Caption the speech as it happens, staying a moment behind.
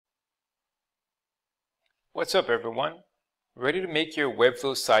What's up, everyone? Ready to make your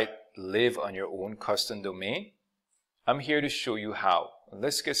Webflow site live on your own custom domain? I'm here to show you how.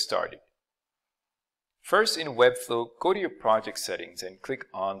 Let's get started. First, in Webflow, go to your project settings and click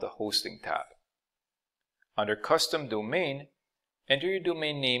on the Hosting tab. Under Custom Domain, enter your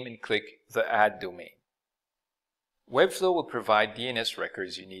domain name and click the Add Domain. Webflow will provide DNS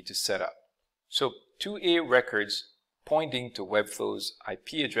records you need to set up. So 2A records pointing to Webflow's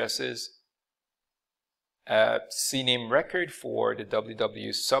IP addresses, a CNAME record for the www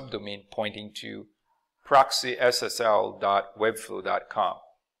subdomain pointing to proxyssl.webflow.com.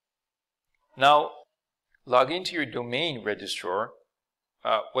 Now, log into your domain registrar,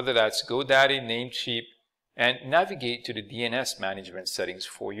 whether that's GoDaddy, Namecheap, and navigate to the DNS management settings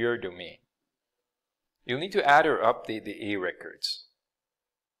for your domain. You'll need to add or update the A records.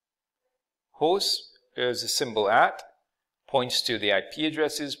 Host is a symbol @ points to the IP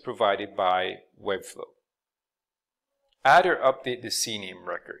addresses provided by Webflow. Add or update the CNAME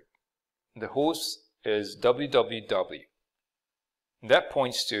record. The host is www. That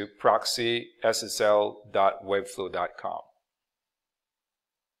points to proxyssl.webflow.com.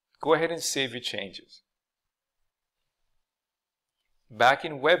 Go ahead and save your changes. Back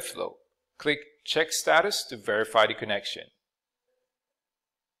in Webflow, click Check Status to verify the connection.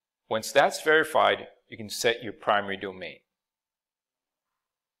 Once that's verified, you can set your primary domain.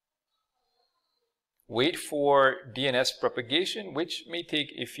 Wait for DNS propagation, which may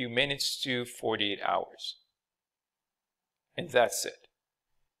take a few minutes to 48 hours. And that's it.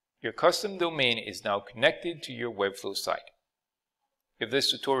 Your custom domain is now connected to your Webflow site. If this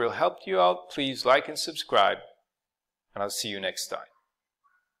tutorial helped you out, please like and subscribe, and I'll see you next time.